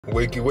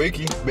Wakey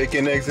wakey,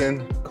 bacon, eggs,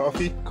 and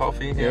coffee.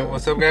 Yeah.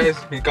 What's up, guys?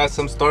 We got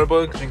some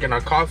Starbucks, drinking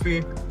our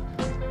coffee.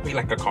 We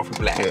like our coffee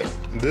black. Yeah,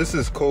 this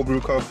is cold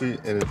brew coffee,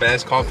 and the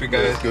best coffee,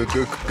 guys. Yeah,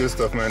 good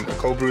stuff, man.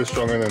 Cold brew is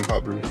stronger than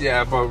hot brew.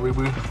 Yeah, but we're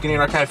getting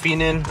our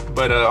caffeine in.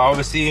 But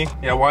obviously,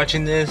 yeah,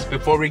 watching this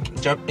before we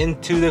jump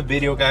into the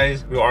video,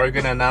 guys, we are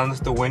gonna announce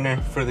the winner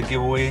for the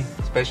giveaway.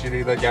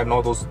 Especially that y'all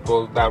know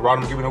that rod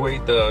I'm giving away,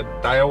 the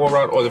Daiwa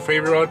rod or the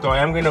favorite rod. So I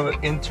am gonna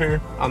enter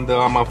on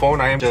my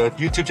phone. I am the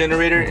YouTube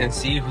generator and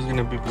see who's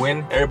gonna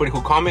win. Everybody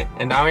who comment,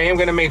 and I am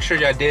gonna make sure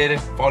y'all did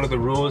follow the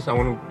rules. I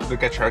want to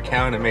look at your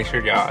account and make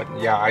sure y'all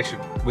I should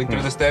went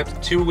through the steps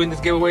to win this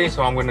giveaway.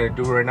 So I'm gonna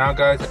do it right now,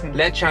 guys.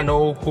 Let y'all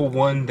know who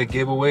won the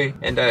giveaway.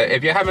 And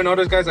if you haven't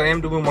noticed, guys, I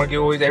am doing more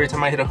giveaways. Every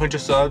time I hit 100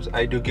 subs,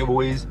 I do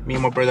giveaways. Me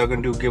and my brother are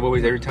gonna do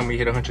giveaways every time we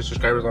hit 100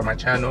 subscribers on my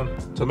channel.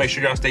 So make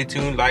sure y'all stay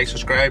tuned, like,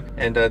 subscribe,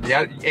 and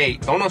yeah, hey,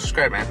 don't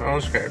unsubscribe, man.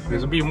 Don't unsubscribe.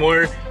 There's gonna be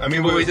more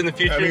giveaways in the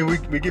future. I mean,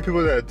 we get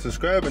people that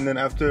subscribe, and then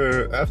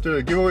after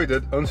the giveaway,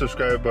 that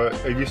unsubscribe. But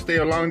if you stay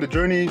along the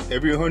journey,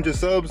 every 100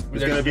 subs,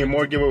 there's gonna be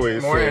more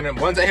giveaways. More, and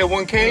once I hit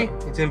 1K,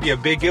 it's gonna be a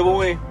big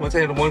giveaway. Once I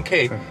hit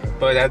 1K,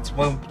 but that's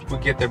when we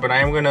get there. But I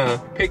am gonna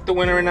pick the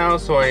winner now,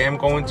 so I am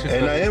going to.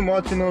 And I am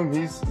watching him.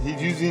 He's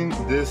using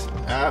this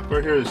app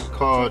right here. It's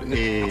called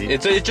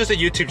It's just a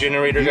YouTube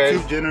generator, guys.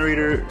 YouTube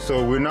generator.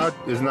 So we're not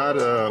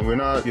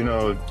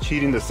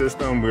cheating the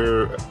system.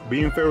 We're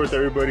being fair with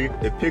everybody.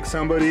 It picks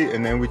somebody,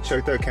 and then we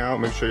check the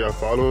account, make sure y'all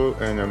follow,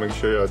 and make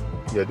sure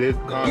y'all did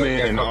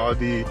comment and all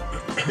the.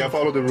 Y'all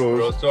follow the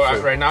rules. So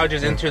right now,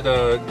 just enter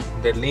the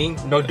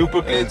link. No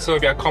duplicates. So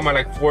if y'all comment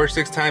like 4 or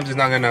 6 times, it's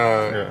not gonna.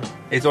 Yeah.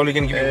 It's only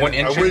gonna give you one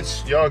entrance. I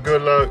wish y'all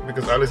good luck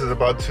because Alice is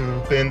about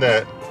to spin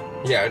that.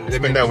 Yeah,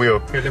 spin that wheel.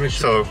 Here, let me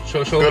show.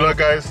 So good luck,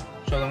 guys.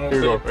 Show them here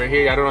you go. Right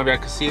here. I don't know if y'all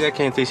can see that.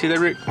 Can't they see that,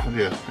 Rick?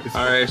 Yeah.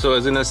 All right. So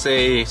it's gonna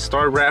say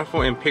start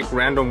raffle and pick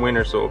random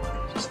winner. So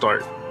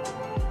start.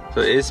 So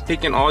it's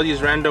picking all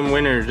these random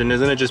winners, and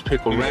it's gonna just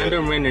pick a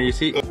random winner. You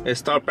see, it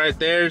stopped right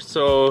there.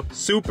 So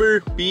Super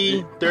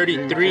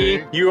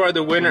B33, you are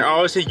the winner.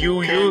 Obviously,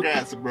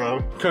 Congrats,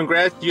 bro.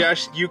 Congrats.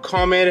 You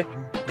commented.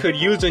 Could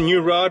use a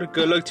new rod.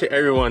 Good luck to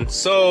everyone.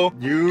 So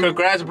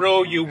congrats,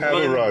 bro. You have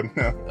won a rod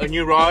now. A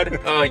new rod.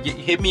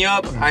 Hit me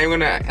up. I'm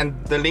gonna, and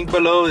the link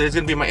below is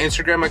gonna be my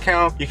Instagram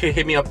account. You can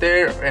hit me up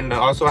there, and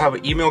also have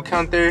an email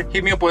account there.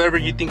 Hit me up whatever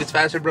you think is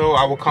faster, bro.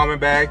 I will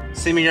comment back.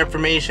 Send me your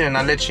information, and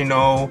I'll let you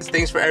know.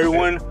 Thanks for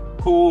everyone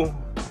who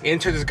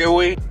entered this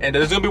giveaway, and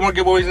there's gonna be more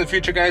giveaways in the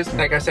future, guys.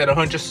 Like I said,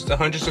 100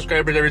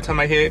 subscribers every time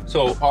I hit.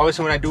 So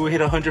obviously, when I do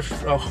hit 400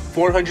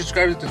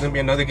 subscribers, there's gonna be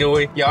another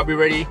giveaway. Y'all be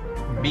ready.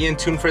 Be in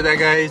tune for that,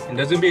 guys, and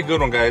there's gonna be a good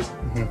one, guys.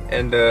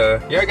 And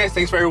yeah, guys,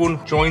 thanks for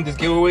everyone joining this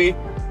giveaway.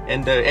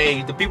 And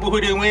hey, the people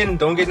who didn't win,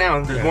 don't get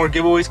down. There's more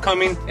giveaways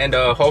coming, and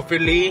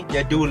hopefully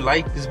you do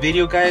like this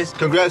video, guys.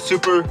 Congrats,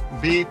 Super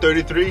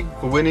B33,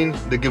 for winning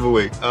the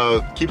giveaway.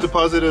 Keep the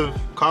positive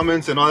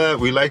comments and all that.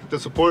 We like the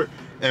support.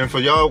 And for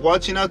y'all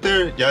watching out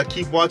there, y'all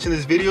keep watching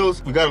these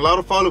videos. We got a lot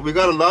of follow, we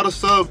got a lot of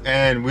subs,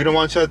 and we don't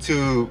want y'all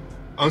to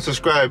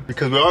unsubscribe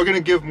because we are gonna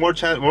give more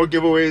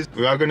giveaways.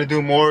 We are gonna do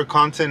more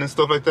content and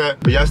stuff like that.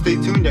 But y'all stay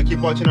tuned, y'all keep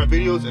watching our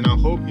videos, and I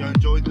hope y'all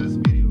enjoyed this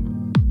video.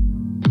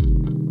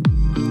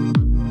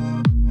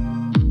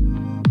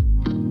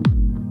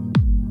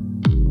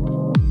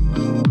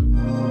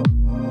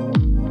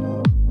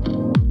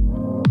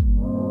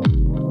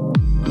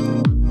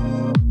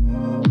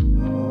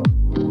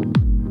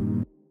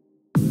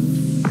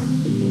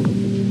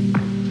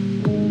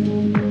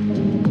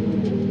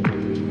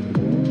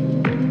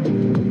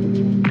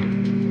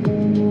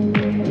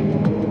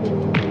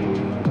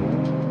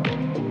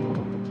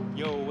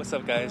 What's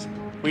up, guys?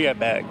 We are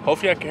back.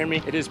 Hopefully y'all can hear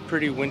me. It is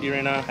pretty windy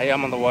right now. I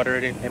am on the water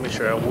already. Let me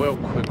show you real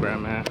quick where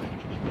I'm at.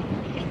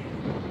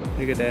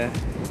 Look at that.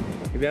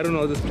 If y'all don't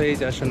know this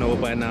place, y'all should know it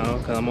by now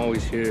because I'm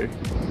always here.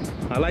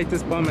 I like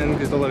this spot, man.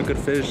 There's a lot of good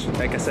fish.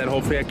 Like I said,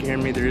 hopefully y'all can hear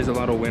me. There is a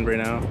lot of wind right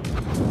now.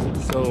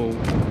 So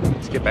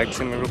let's get back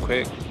to me real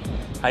quick.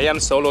 I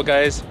am solo,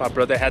 guys. My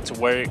brother had to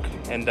work,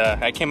 and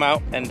I came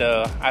out, and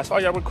I saw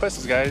y'all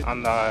requests, guys,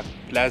 on the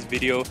last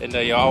video, and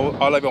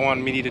y'all all of y'all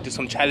wanted me to do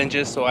some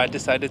challenges, so I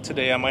decided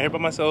today I'm out here by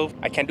myself.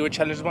 I can't do a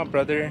challenge with my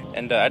brother,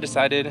 and I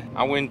decided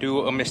I wouldn't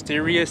do a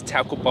mysterious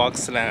tackle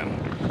box slam.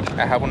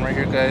 I have one right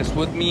here, guys,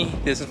 with me.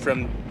 This is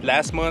from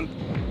last month.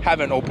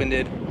 Haven't opened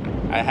it.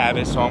 I have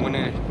it, so I'm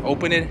gonna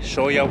open it,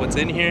 show y'all what's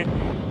in here.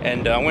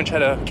 And I'm gonna try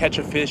to catch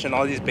a fish and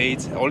all these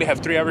baits. I only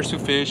have 3 hours to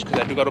fish because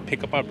I do gotta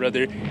pick up my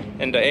brother.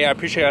 And hey, I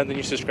appreciate all the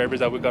new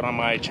subscribers that we got on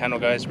my channel,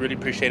 guys. Really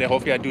appreciate it.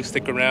 Hopefully I do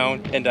stick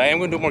around. And I am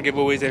gonna do more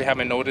giveaways if you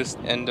haven't noticed.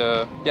 And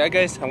yeah,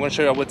 guys, I'm gonna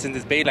show you what's in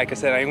this bait. Like I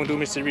said, I am gonna do a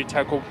mystery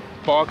tackle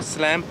box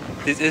slam.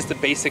 This is the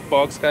basic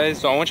box, guys.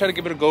 So I wanna try to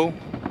give it a go.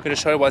 I'm gonna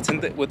show you what's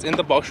in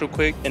the box real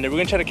quick, and then we're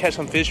gonna try to catch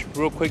some fish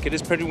real quick. It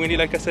is pretty windy,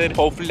 like I said.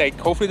 Hopefully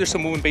there's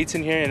some moving baits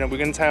in here, and we're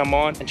gonna tie them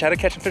on and try to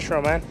catch some fish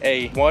around, man.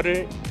 Hey,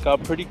 water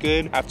got pretty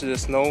good after the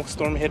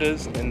snowstorm hit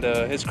us, and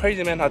it's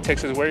crazy, man, how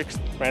Texas works.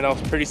 Right now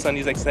it's pretty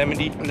sunny, it's like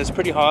 70, and it's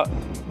pretty hot,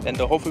 and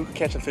hopefully we can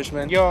catch some fish,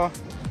 man. Y'all,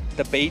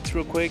 the baits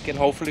real quick, and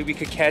hopefully we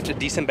could catch a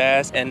decent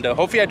bass. And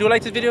hopefully I do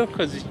like this video,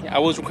 because I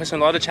was requesting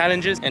a lot of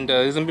challenges, and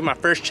this is gonna be my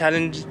first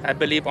challenge, I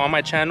believe, on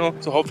my channel.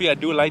 So hopefully I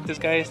do like this,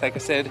 guys. Like I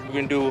said, we're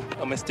gonna do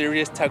a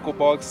mysterious tackle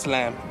box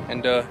slam.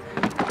 And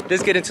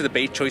let's get into the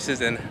bait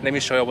choices, and let me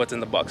show you what's in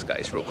the box,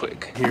 guys, real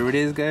quick. Here it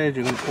is, guys.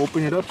 You're gonna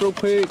open it up real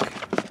quick.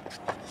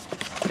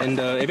 And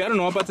if you don't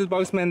know about this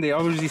box, man, they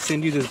obviously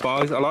send you this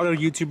box. A lot of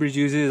YouTubers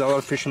use it, a lot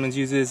of fishermen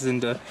use this,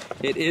 and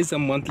it is a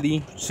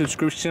monthly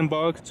subscription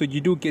box. So you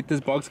do get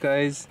this box,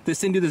 guys. They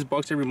send you this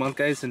box every month,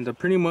 guys, and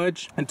pretty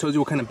much it tells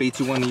you what kind of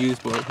baits you want to use.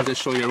 But I'll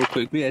just show you real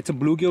quick. But yeah, it's a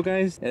bluegill,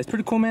 guys. Yeah, it's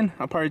pretty cool, man.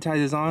 I'll probably tie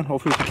this on.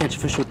 Hopefully we can catch a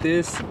fish with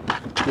this.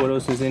 What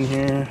else is in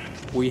here?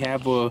 We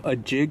have a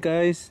jig,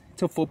 guys.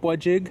 It's a football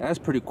jig. That's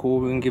pretty cool.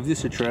 We're gonna give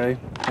this a try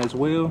as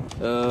well.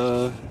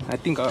 I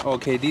think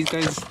okay, these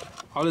guys,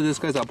 all of this,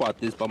 guys, I bought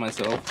this by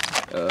myself.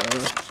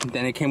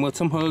 Then it came with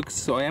some hooks,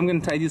 so I am gonna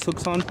tie these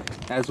hooks on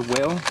as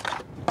well.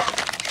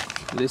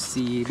 Let's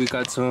see, we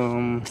got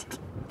some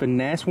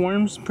finesse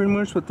worms, pretty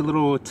much, with the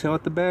little tail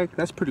at the back.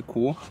 That's pretty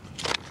cool.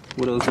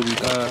 What else do we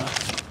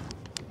got?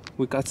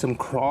 We got some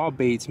crawl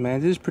baits,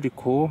 man. This is pretty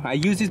cool. I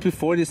used these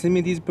before. They sent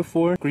me these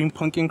before. Green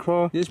pumpkin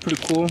crawl. This is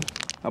pretty cool.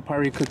 I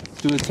probably could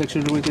do a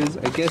texture with this.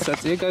 I guess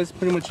that's it, guys.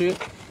 Pretty much it.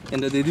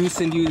 And they do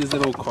send you this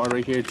little card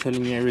right here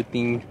telling you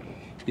everything.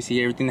 You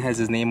see everything has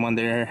his name on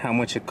there, how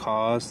much it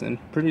costs, and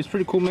it's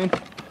pretty cool, man.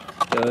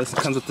 This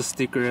comes with the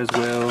sticker as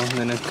well, and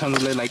then it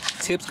comes with like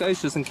tips,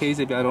 guys, just in case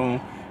if I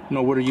don't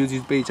know where to use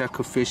these baits, I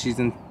could fish these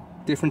in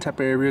different type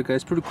of area,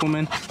 guys. Pretty cool,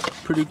 man.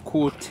 Pretty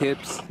cool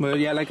tips. But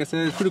yeah, like I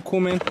said, it's pretty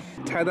cool, man.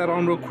 Tie that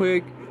on real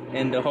quick,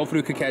 and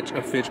hopefully we could catch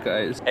a fish,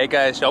 guys. Hey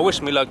guys, y'all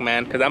wish me luck,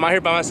 man, because I'm out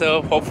here by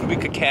myself. Hopefully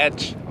we could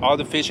catch all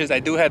the fishes. I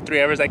do have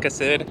 3 hours, like I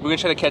said. We're gonna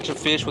try to catch a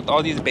fish with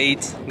all these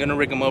baits. I'm gonna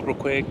rig them up real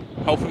quick.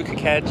 Hopefully we could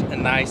catch a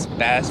nice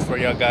bass for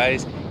y'all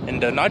guys, and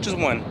not just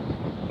one.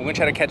 We're gonna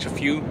try to catch a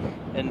few,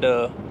 and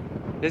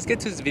let's get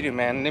to this video,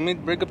 man. Let me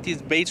rig up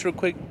these baits real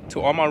quick to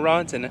all my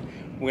rods, and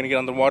we're gonna get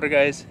on the water,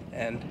 guys,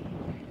 and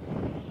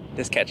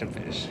let's catch some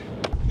fish.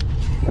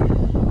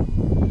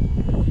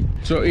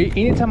 So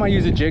anytime I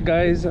use a jig,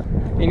 guys,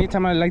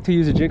 anytime I like to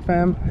use a jig,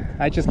 fam,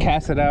 I just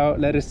cast it out,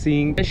 let it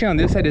sink. Especially on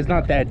this side, it's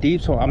not that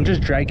deep, so I'm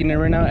just dragging it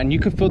right now, and you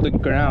can feel the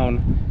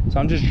ground. So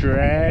I'm just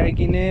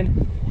dragging it,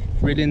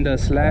 reeling the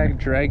slack,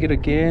 drag it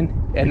again,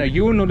 and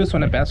you will notice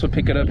when a bass will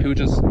pick it up, he'll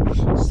just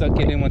suck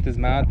it in with his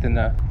mouth, and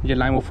your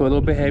line will feel a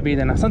little bit heavy.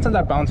 Then sometimes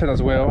I bounce it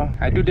as well.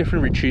 I do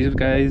different retrieves,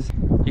 guys.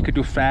 You could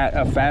do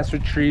a fast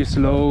retrieve,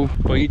 slow,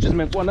 but you just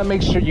want to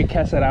make sure you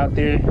cast it out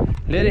there,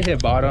 let it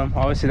hit bottom.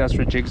 Obviously that's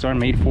what jigs are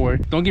made for.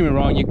 Don't get me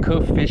wrong, you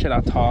could fish it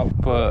on top,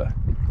 but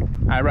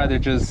I'd rather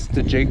just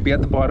the jig be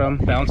at the bottom,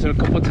 bounce it a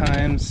couple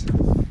times,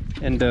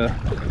 and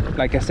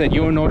like I said,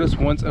 you'll notice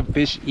once a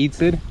fish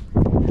eats it,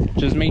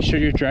 just make sure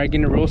you're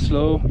dragging it real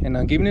slow,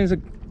 and giving it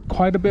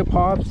quite a bit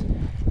pops.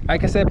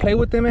 Like I said, play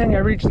with them, man. You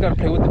really just gotta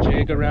play with the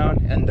jig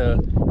around, and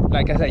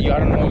like I said, you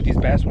gotta know if these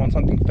bass want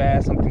something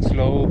fast, something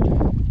slow.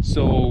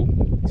 So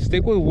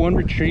stick with one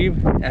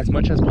retrieve as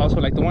much as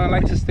possible. Like the one I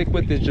like to stick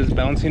with is just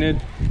bouncing it,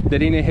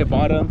 letting it hit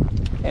bottom,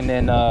 and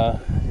then I'll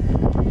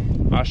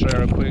show you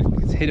real quick.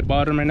 It's hit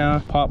bottom right now.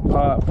 Pop,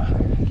 pop,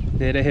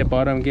 let it hit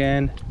bottom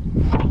again.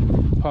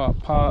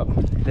 Pop, pop,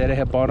 let it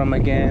hit bottom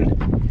again.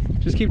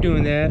 Just keep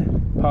doing that.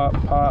 Pop,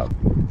 pop,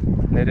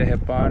 let it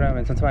hit bottom,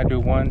 and sometimes I do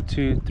 1,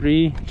 2,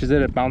 3, just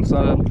let it bounce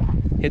up,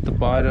 hit the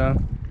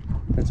bottom,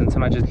 and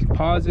sometimes I just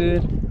pause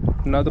it,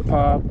 another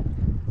pop,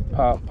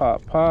 pop,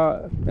 pop,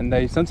 pop, and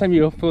then sometimes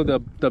you'll feel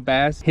the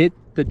bass hit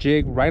the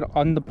jig right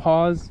on the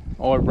pause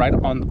or right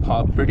on the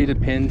pop. Really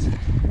depends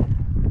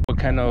what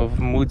kind of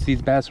moods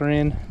these bass are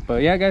in.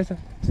 But yeah, guys,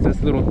 it's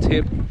just a little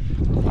tip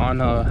on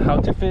how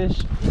to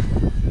fish,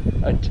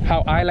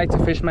 how I like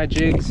to fish my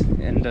jigs.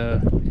 And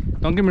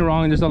don't get me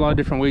wrong, there's a lot of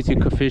different ways you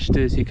could fish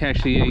this. You can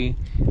actually,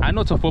 I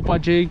know it's a football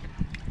jig,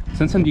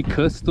 sometimes you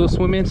could still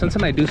swim in,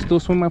 sometimes I do still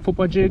swim my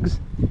football jigs,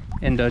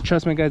 and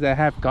trust me, guys, I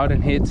have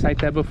gotten hits like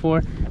that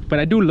before. But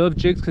I do love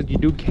jigs because you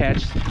do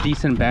catch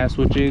decent bass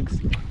with jigs.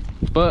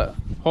 But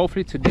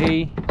hopefully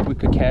today we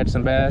could catch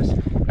some bass.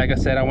 Like I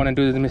said, I want to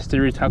do the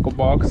mystery tackle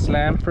box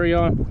slam for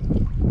y'all.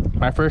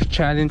 My first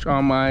challenge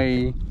on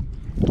my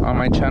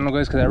channel,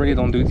 guys, because I really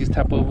don't do these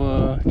type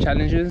of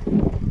challenges.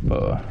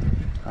 But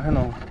I don't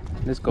know,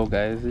 let's go,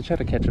 guys. Let's try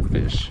to catch a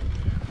fish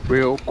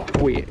real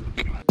quick.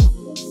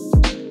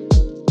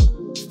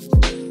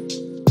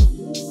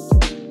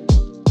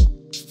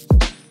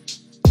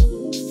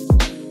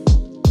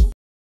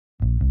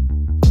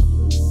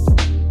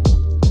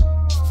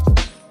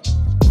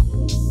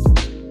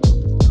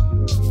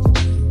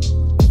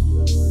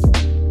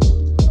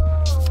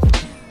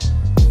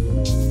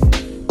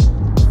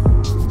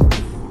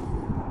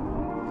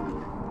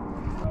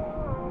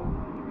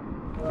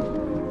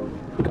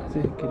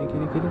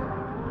 Get it.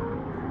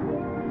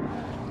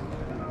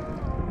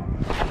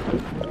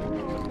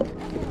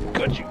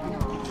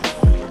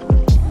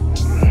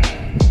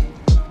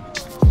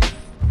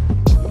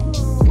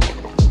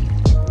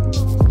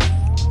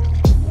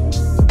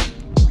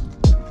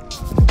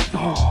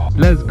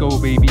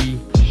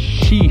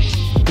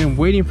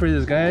 waiting for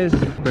this, guys.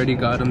 Already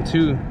got him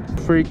too.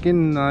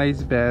 Freaking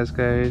nice bass,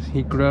 guys.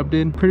 He grubbed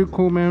it. Pretty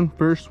cool, man.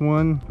 First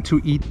one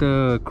to eat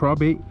the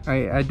crawbait.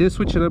 I did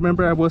switch it up.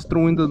 Remember, I was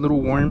throwing the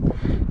little worm.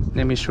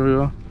 Let me show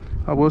you.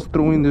 I was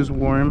throwing this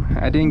worm.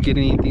 I didn't get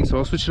anything, so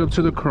I'll switch it up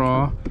to the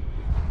craw.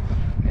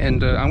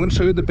 And I'm gonna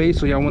show you the bait,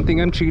 so y'all won't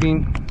think I'm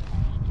cheating.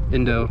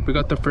 And we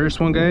got the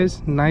first one,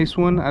 guys. Nice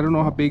one. I don't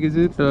know how big is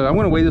it. I'm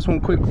gonna weigh this one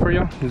quick for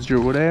y'all. Let's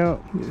draw it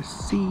out. You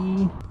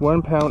see,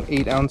 1 pound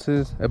 8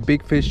 ounces. A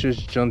big fish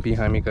just jumped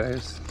behind me,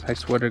 guys. I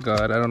swear to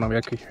God, I don't know if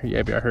y'all could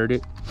hear. Yeah, I heard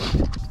it.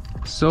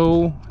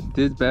 So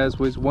this bass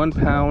weighs 1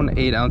 pound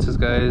 8 ounces,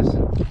 guys.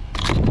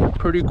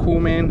 Pretty cool,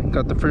 man.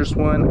 Got the first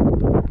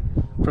one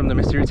from the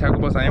mystery tackle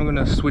box. I am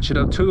gonna switch it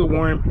up to the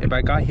worm. If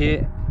I got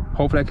hit,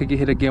 hopefully I could get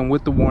hit again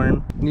with the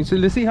worm.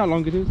 Let's see how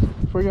long it is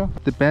for y'all.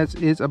 The bass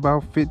is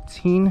about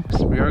 15,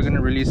 so we are gonna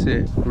release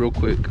it real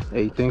quick.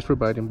 Hey, thanks for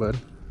biting, bud.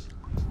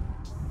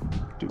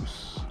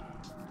 Deuce.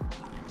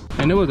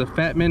 I know it was a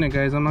fat minute,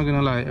 guys. I'm not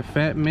gonna lie, a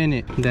fat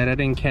minute that I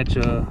didn't catch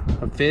a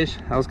fish.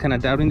 I was kind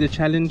of doubting the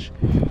challenge.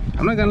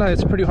 I'm not gonna lie,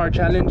 it's a pretty hard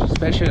challenge,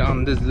 especially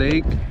on this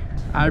lake.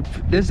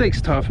 This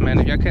lake's tough, man.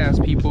 If y'all can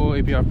ask people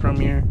if y'all from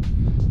here,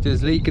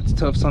 this lake gets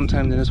tough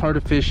sometimes and it's hard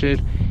to fish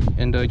it.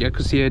 And y'all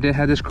could see I did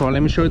have this crawl.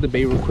 Let me show you the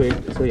bait real quick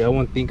so y'all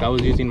won't think I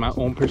was using my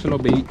own personal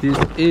bait. This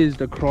is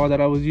the crawl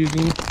that I was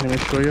using. Let me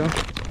show you.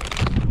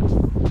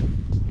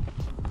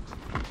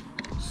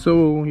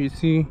 So you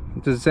see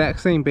the exact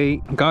same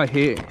bait, got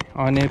hit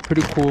on it.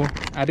 Pretty cool.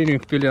 I didn't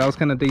even feel it. I was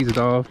kind of dazed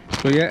off.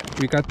 So yeah,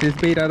 we got this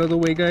bait out of the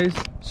way, guys.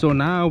 So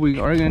now we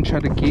are gonna try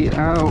to get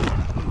out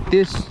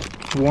this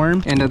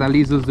worm, and that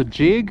leaves us the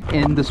jig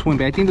and the swim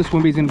bait. I think the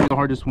swim bait is gonna be the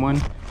hardest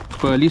one,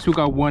 but at least we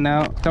got one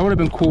out. That would have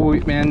been cool,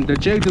 man. The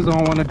jig doesn't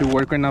want to do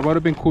work right now. That would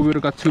have been cool. We would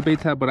have got 2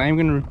 baits out, but I am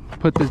gonna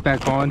put this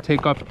back on,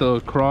 take off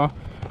the craw.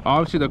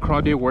 Obviously the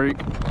craw did work,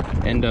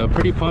 and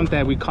pretty pumped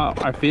that we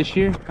caught our fish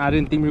here. I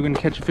didn't think we were gonna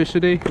catch a fish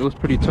today. It was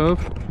pretty tough.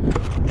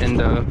 And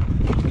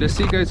let's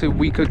see, guys, if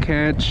we could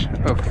catch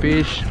a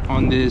fish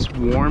on this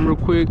worm real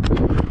quick.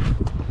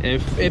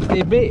 If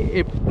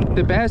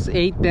the bass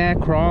ate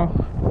that craw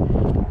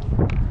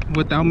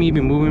without me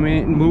even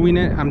moving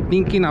it, I'm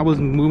thinking I was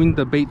moving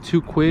the bait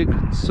too quick,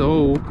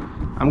 so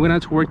I'm gonna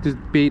have to work this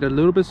bait a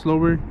little bit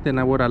slower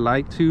than what I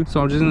like to.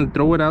 So I'm just gonna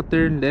throw it out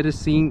there, let it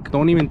sink,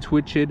 don't even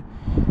twitch it,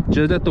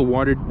 just let the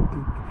water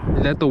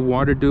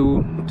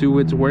do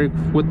its work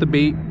with the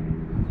bait.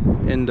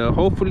 And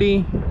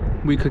hopefully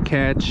we could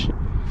catch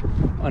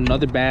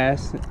another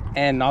bass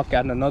and knock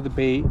out another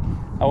bait.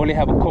 I only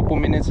have a couple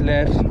minutes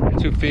left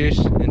to fish,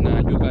 and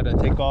I do gotta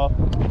take off.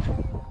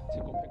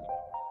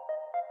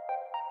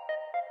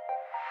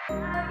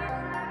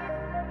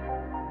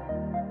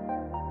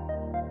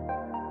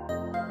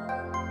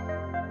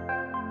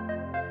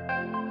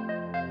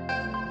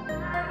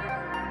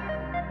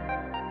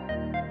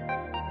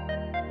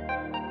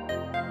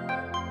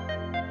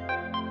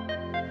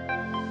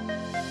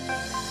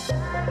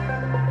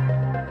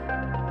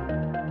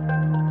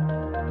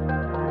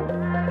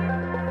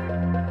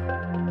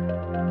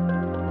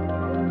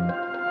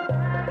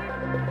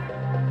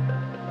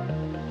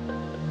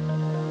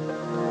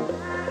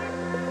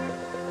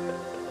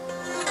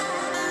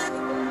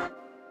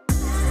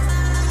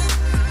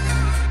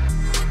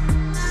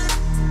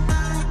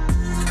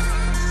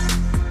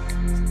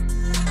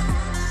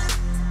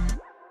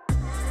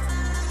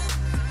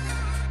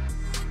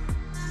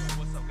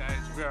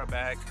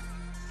 Back.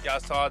 Y'all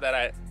saw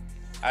that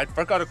I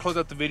forgot to close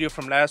up the video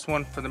from last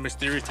one for the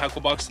mysterious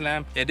tackle box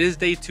slam. It is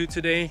day 2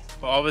 today,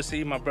 but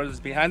obviously my brother's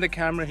behind the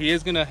camera. He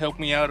is gonna help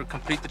me out to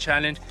complete the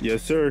challenge.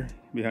 Yes, sir.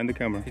 Behind the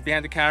camera. He's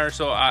behind the camera,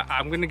 so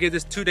I'm gonna give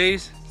this 2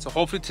 days. So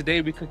hopefully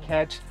today we could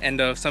catch and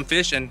some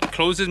fish and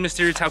close this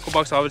mysterious tackle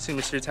box. Obviously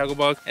mysterious tackle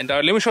box. And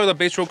let me show you the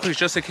baits real quick,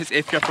 just in case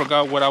if you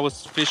forgot what I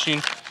was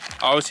fishing.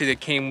 Obviously they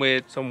came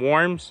with some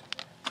worms,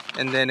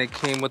 and then it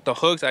came with the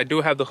hooks. I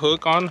do have the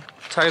hook on,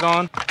 tied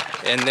on.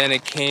 And then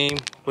it came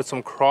with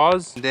some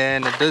craws.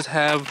 Then it does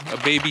have a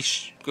baby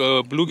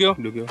bluegill.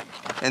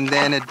 And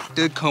then it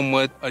did come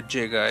with a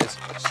jig, guys.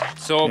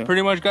 So yeah,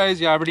 pretty much,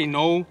 guys, you already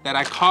know that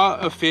I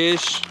caught a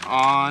fish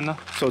on.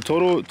 So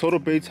total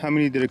baits, how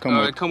many did it come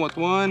with? It come with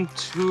 1,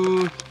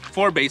 2,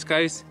 4 baits,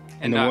 guys.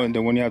 And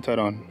the one you have tied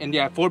on. And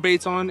yeah, 4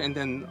 baits on. And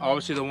then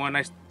obviously the one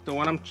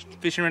I'm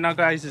fishing right now,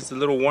 guys, is a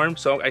little worm.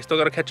 So I still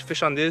gotta catch a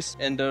fish on this.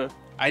 And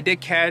I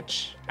did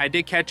catch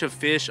a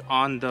fish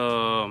on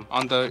the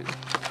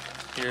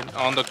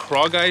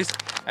craw, guys.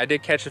 I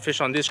did catch a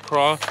fish on this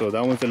craw. So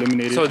that one's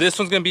eliminated. So this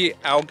one's gonna be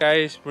out,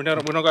 guys. We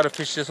don't gotta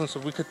fish this one, so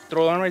we could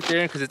throw it on right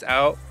there because it's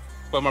out.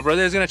 But my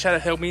brother is gonna try to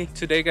help me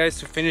today, guys,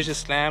 to finish the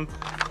slam.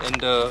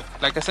 And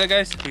like I said,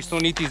 guys, we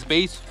still need these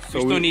baits. So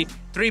we still need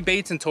 3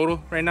 baits in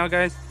total right now,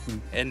 guys.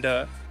 And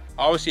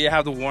obviously I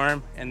have the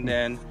worm, and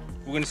then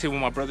we're gonna see what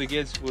my brother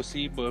gets. We'll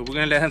see, but we're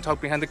gonna let him talk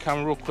behind the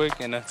camera real quick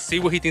and see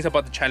what he thinks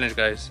about the challenge,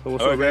 guys. So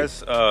what's up,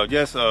 guys?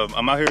 Yes,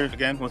 I'm out here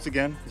again, once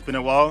again. It's been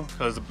a while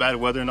because of bad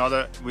weather and all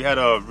that. We had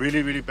a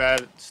really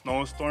bad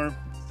snowstorm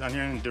down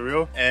here in Del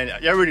Rio, and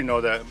you already know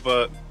that.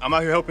 But I'm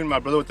out here helping my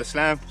brother with the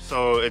slam,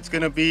 so it's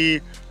gonna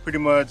be pretty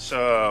much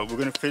we're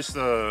gonna fish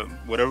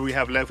whatever we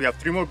have left. We have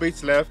 3 more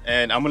baits left,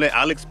 and I'm gonna let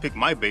Alex pick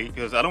my bait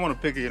because I don't want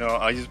to pick it. You know,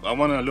 I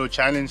want a little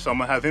challenge, so I'm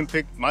gonna have him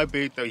pick my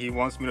bait that he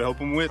wants me to help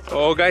him with.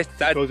 Oh, guys,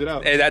 close it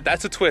out.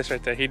 That's a twist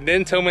right there. He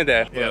didn't tell me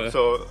that. Yeah.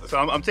 So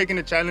I'm taking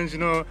the challenge, you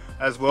know,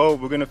 as well.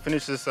 We're gonna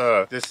finish this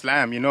this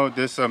slam, you know,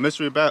 this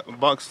mystery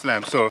box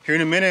slam. So here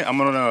in a minute, I'm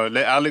gonna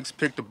let Alex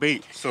pick the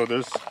bait. So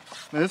there's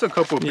a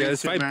couple of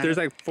baits. Yeah, there's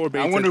like 4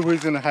 baits. I wonder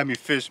who's gonna have me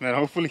fish, man.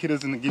 Hopefully he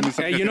doesn't give me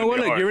something. Hey, you know what?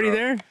 Look, you're already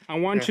there. I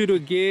want you to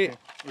get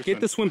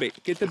the swim bait.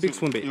 Get the big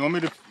swim bait. You want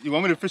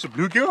me to fish a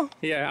bluegill?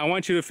 Yeah, I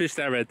want you to fish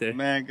that right there.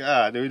 Man,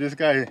 God, dude, this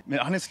guy, man,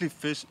 honestly,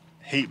 fish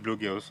hate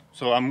bluegills.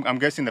 So I'm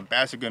guessing the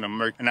bass are gonna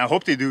murk, and I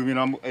hope they do. You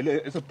know,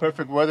 it's a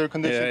perfect weather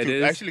condition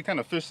to actually kind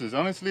of fish this.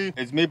 Honestly,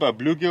 it's made by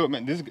bluegill.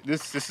 Man,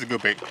 this is a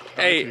good bait.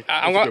 Hey,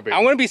 I'm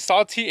gonna be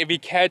salty if he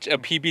catch a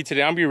PB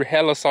today. I'm gonna be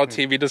hella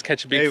salty if he does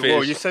catch a big fish.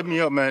 Well, you set me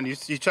up, man. You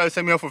try to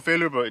set me up for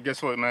failure, but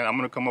guess what, man? I'm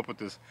gonna come up with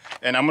this,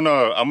 and I'm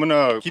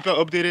gonna keep it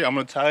updated. I'm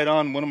gonna tie it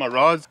on one of my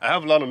rods. I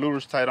have a lot of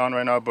lures tied on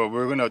right now, but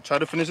we're gonna try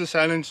to finish the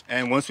challenge.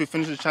 And once we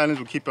finish the challenge,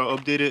 we'll keep it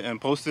updated and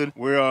posted.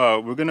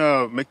 We're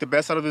gonna make the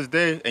best out of this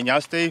day, and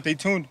y'all stay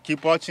tuned.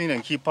 Keep watching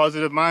and keep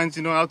positive minds,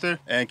 you know, out there,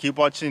 and keep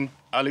watching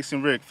Alex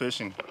and Rick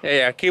fishing.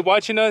 Yeah, keep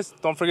watching us.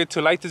 Don't forget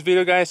to like this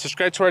video, guys.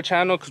 Subscribe to our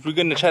channel because we're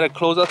gonna try to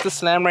close out the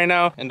slam right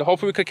now, and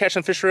hopefully we could catch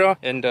some fish for y'all.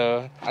 And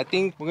I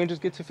think we're gonna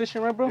just get to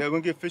fishing, right, bro? Yeah, we're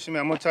gonna get fishing,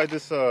 man. I'm gonna tie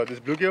this this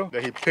bluegill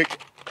that he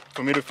picked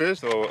for me to fish.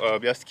 So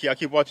yeah,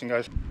 keep watching,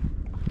 guys.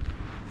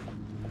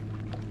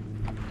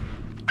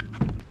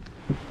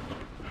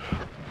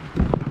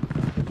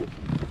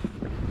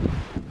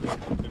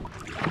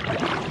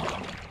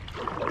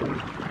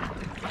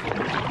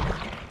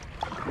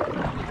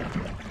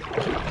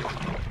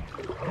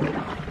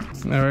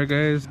 Alright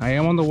guys, I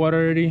am on the water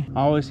already.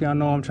 Obviously, I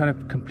know I'm trying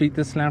to complete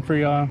this slam for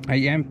y'all. I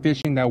am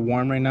fishing that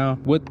worm right now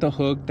with the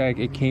hook that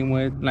it came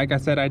with. Like I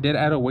said, I did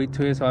add a weight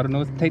to it, so I don't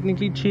know, it's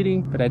technically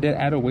cheating, but I did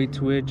add a weight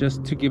to it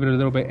just to give it a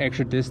little bit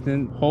extra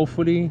distance.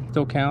 Hopefully it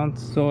still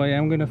counts. So I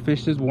am gonna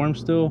fish this worm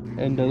still,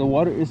 and the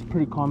water is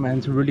pretty calm, man.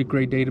 It's a really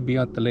great day to be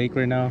at the lake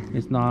right now.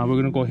 It's not. We're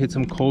gonna go hit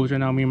some coves right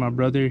now, me and my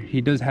brother. He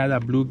does have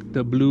that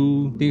the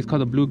blue thing, it's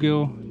called the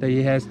bluegill that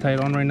he has tied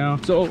on right now,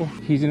 so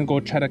he's gonna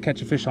go try to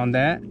catch a fish on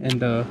that,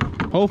 and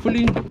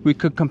hopefully we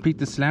could complete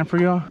the slam for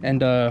y'all and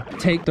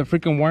take the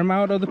freaking worm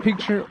out of the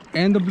picture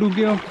and the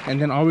bluegill,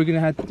 and then all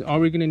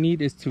we're gonna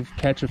need is to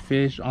catch a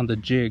fish on the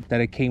jig that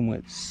it came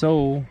with.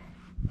 So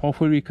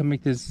hopefully we can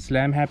make this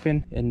slam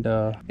happen, and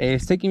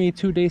it's taking me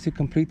 2 days to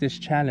complete this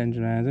challenge,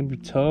 man. It's gonna be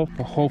tough,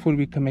 but hopefully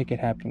we can make it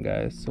happen,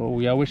 guys. So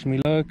y'all wish me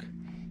luck,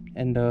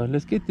 and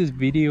let's get this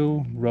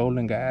video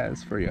rolling,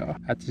 guys, for y'all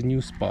at this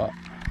new spot.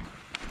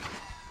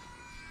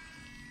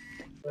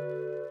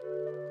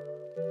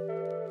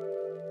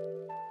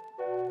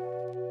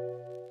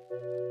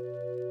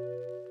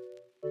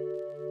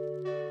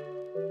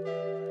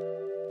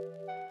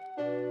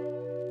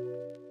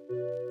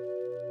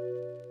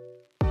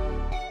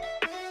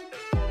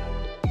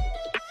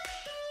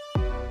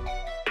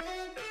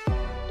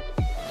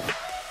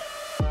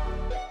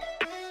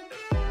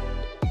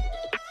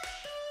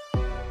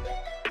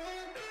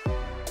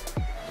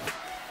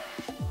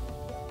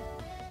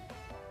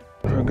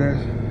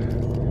 Guys,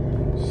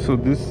 so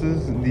this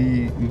is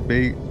the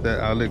bait that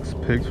Alex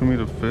picked for me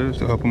to fish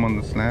to help him on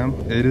the slam.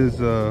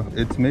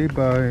 It's made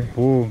by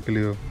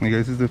Procyon. And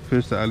guys, this is the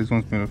fish that Alex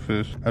wants me to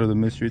fish out of the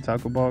mystery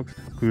tackle box.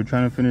 We were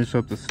trying to finish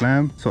up the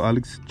slam, so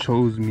Alex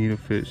chose me to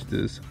fish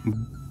this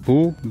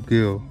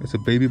bluegill. It's a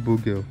baby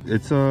bluegill.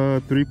 It's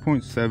a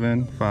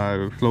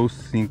 3.75 flow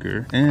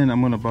sinker, and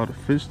I'm about to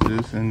fish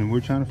this, and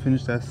we're trying to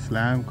finish that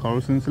slam,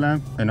 Carlson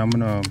slam, and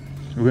we're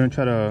gonna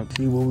try to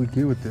see what we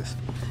get with this.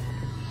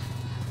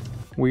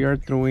 We are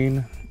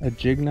throwing a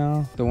jig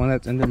now, the one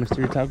that's in the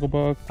mystery tackle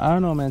box. I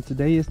don't know, man.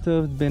 Today it's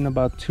still been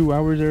about 2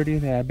 hours already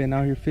that I've been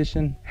out here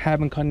fishing.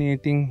 Haven't caught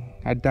anything.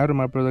 I doubted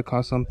my brother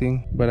caught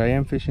something, but I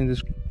am fishing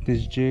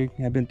this jig.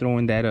 I've been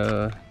throwing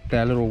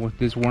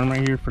this worm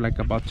right here for like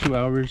about 2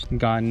 hours.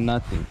 Got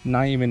nothing,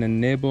 not even a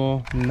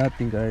nibble,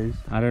 nothing, guys.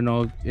 I don't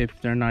know if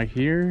they're not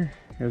here,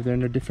 if they're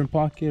in a different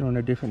pocket or in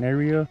a different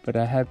area, but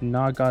I have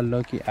not got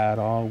lucky at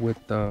all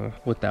with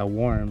that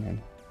worm. And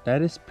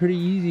that is pretty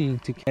easy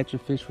to catch a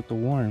fish with the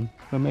worm.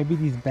 But maybe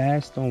these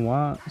bass don't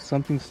want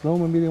something slow.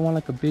 Maybe they want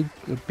like a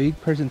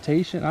big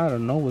presentation. I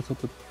don't know what's up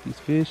with these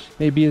fish.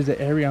 Maybe it's the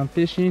area I'm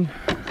fishing,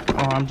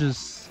 or I'm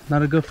just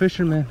not a good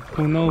fisherman.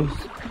 Who knows?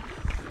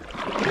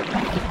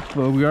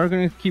 But we are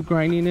gonna keep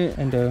grinding it,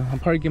 and I'll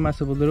probably give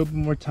myself a little bit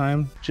more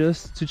time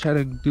just to try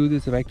to do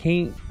this. If I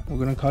can't, we're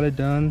gonna call it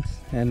done.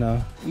 And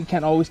you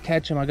can't always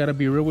catch them. I gotta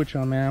be real with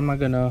y'all, man. I'm not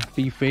gonna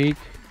be fake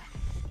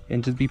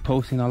and just be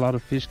posting a lot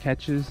of fish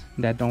catches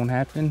that don't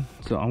happen.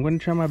 So I'm gonna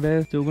try my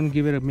best. Still gonna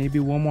give it maybe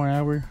 1 more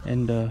hour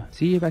and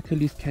see if I could at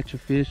least catch a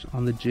fish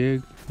on the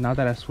jig now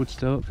that I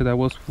switched up, because I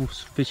was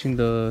fishing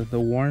the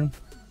worm.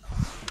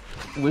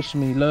 Wish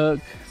me luck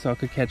so I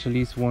could catch at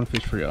least 1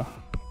 fish for y'all.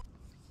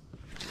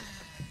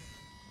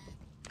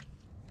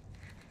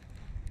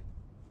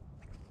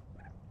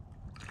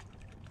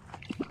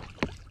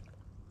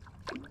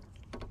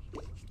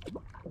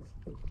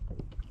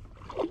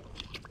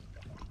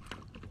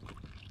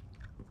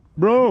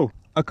 Bro,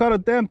 I caught a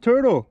damn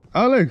turtle.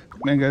 Alex.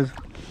 Man, guys,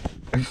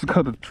 I just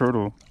caught a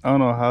turtle. I don't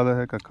know how the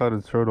heck I caught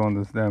a turtle on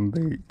this damn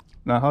bait.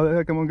 Now, how the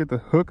heck am I gonna get the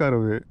hook out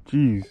of it?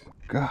 Jeez.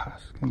 Gosh,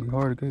 it's gonna be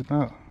hard to get it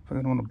out. If I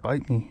don't wanna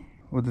bite me.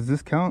 Well, does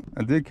this count?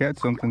 I did catch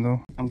something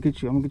though. I'm gonna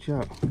get you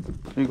out.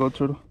 There you go,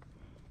 turtle.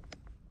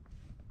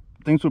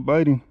 Thanks for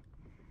biting.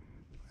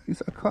 At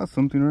least I caught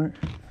something, right?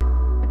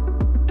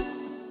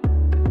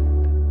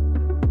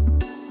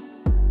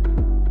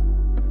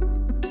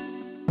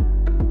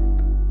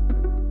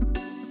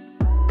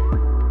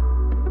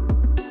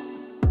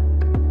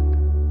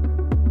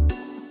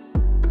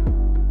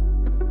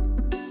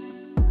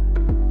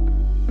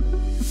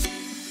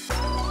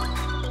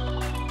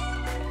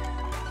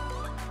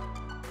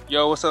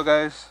 Yo, what's up,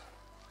 guys?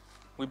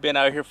 We've been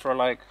out here for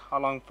like, how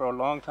long? For a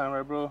long time,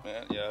 right, bro?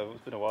 Yeah,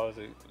 it's been a while. It's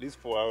like at least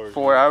 4 hours.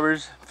 4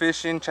 hours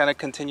fishing, trying to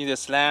continue the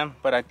slam,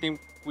 but I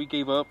think we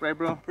gave up, right,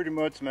 bro? Pretty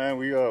much, man.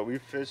 We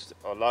fished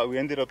a lot. We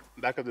ended up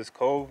back at this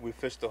cove. We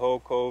fished the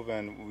whole cove,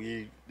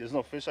 and there's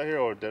no fish out here,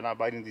 or they're not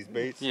biting these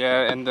baits.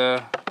 Yeah, and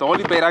the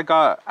only bait I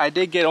got, I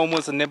did get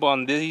almost a nibble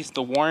on these,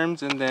 the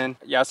worms, and then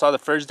yeah, I saw the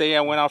first day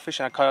I went out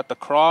fishing, I caught out the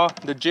craw,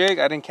 the jig.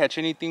 I didn't catch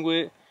anything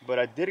with. But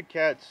I did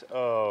catch.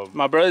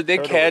 My brother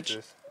did catch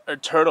a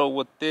turtle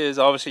with this.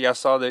 Obviously, y'all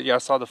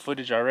saw the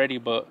footage already.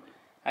 But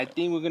I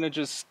think we're gonna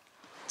just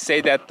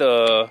say that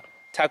the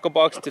tackle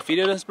box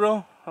defeated us,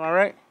 bro. All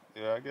right.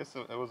 Yeah, I guess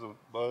it was a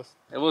bust.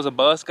 It was a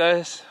bust,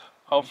 guys.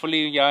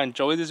 Hopefully, y'all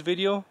enjoy this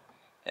video,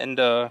 and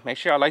make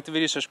sure y'all like the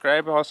video,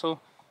 subscribe also.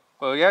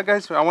 Well, yeah,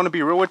 guys, I want to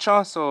be real with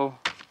y'all. So,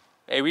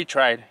 hey, we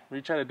tried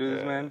to do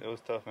this, man. It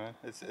was tough, man.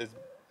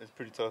 It's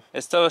pretty tough.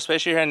 It's tough,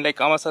 especially here in Lake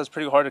Amistad. It's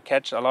pretty hard to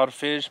catch a lot of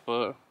fish,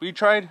 but we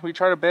tried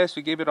our best.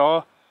 We gave it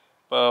all.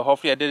 But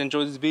hopefully I did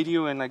enjoy this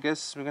video, and I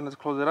guess we're gonna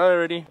close it out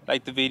already.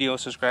 Like the video,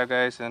 subscribe,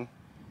 guys, and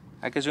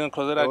I guess we're gonna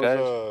close it out,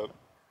 guys.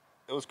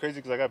 It was crazy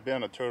because I got bit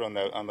on a turtle on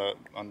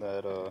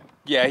that.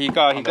 Yeah, he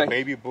got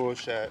baby bull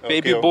shad.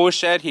 Baby bull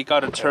shad. He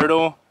got a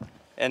turtle,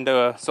 and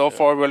so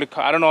far really.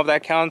 I don't know if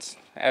that counts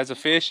as a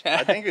fish.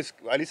 I think it's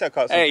at least I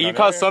caught something. Hey, you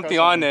caught something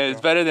on there.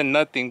 It's better than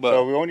nothing. But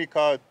so we only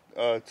caught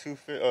two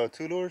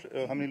lures.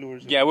 How many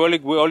lures? Yeah, we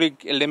only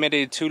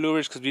eliminated 2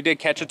 lures because we did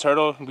catch a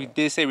turtle. We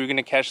did say we were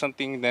gonna catch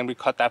something. Then we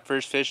caught that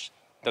first fish,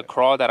 the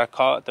craw that I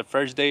caught the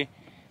first day,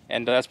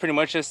 and that's pretty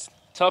much just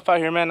tough out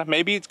here, man.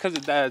 Maybe it's because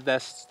of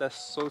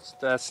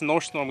that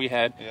snowstorm we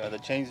had. Yeah,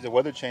 the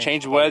weather changed.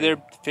 Changed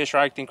weather. Fish are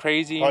acting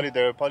crazy.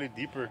 They're probably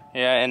deeper.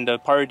 Yeah, and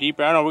probably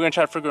deeper. I don't know. We're gonna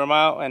try to figure them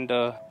out, and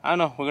I don't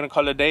know. We're gonna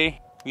call it a day.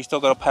 We still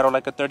gotta paddle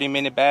like a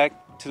 30-minute back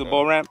to the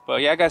boat ramp.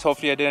 But yeah, guys,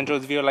 hopefully I did enjoy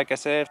this video. Like I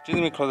said, just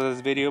let me close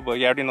this video. But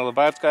yeah, I already know the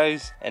vibes,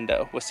 guys, and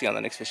we'll see you on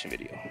the next fishing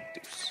video.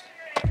 Deuce.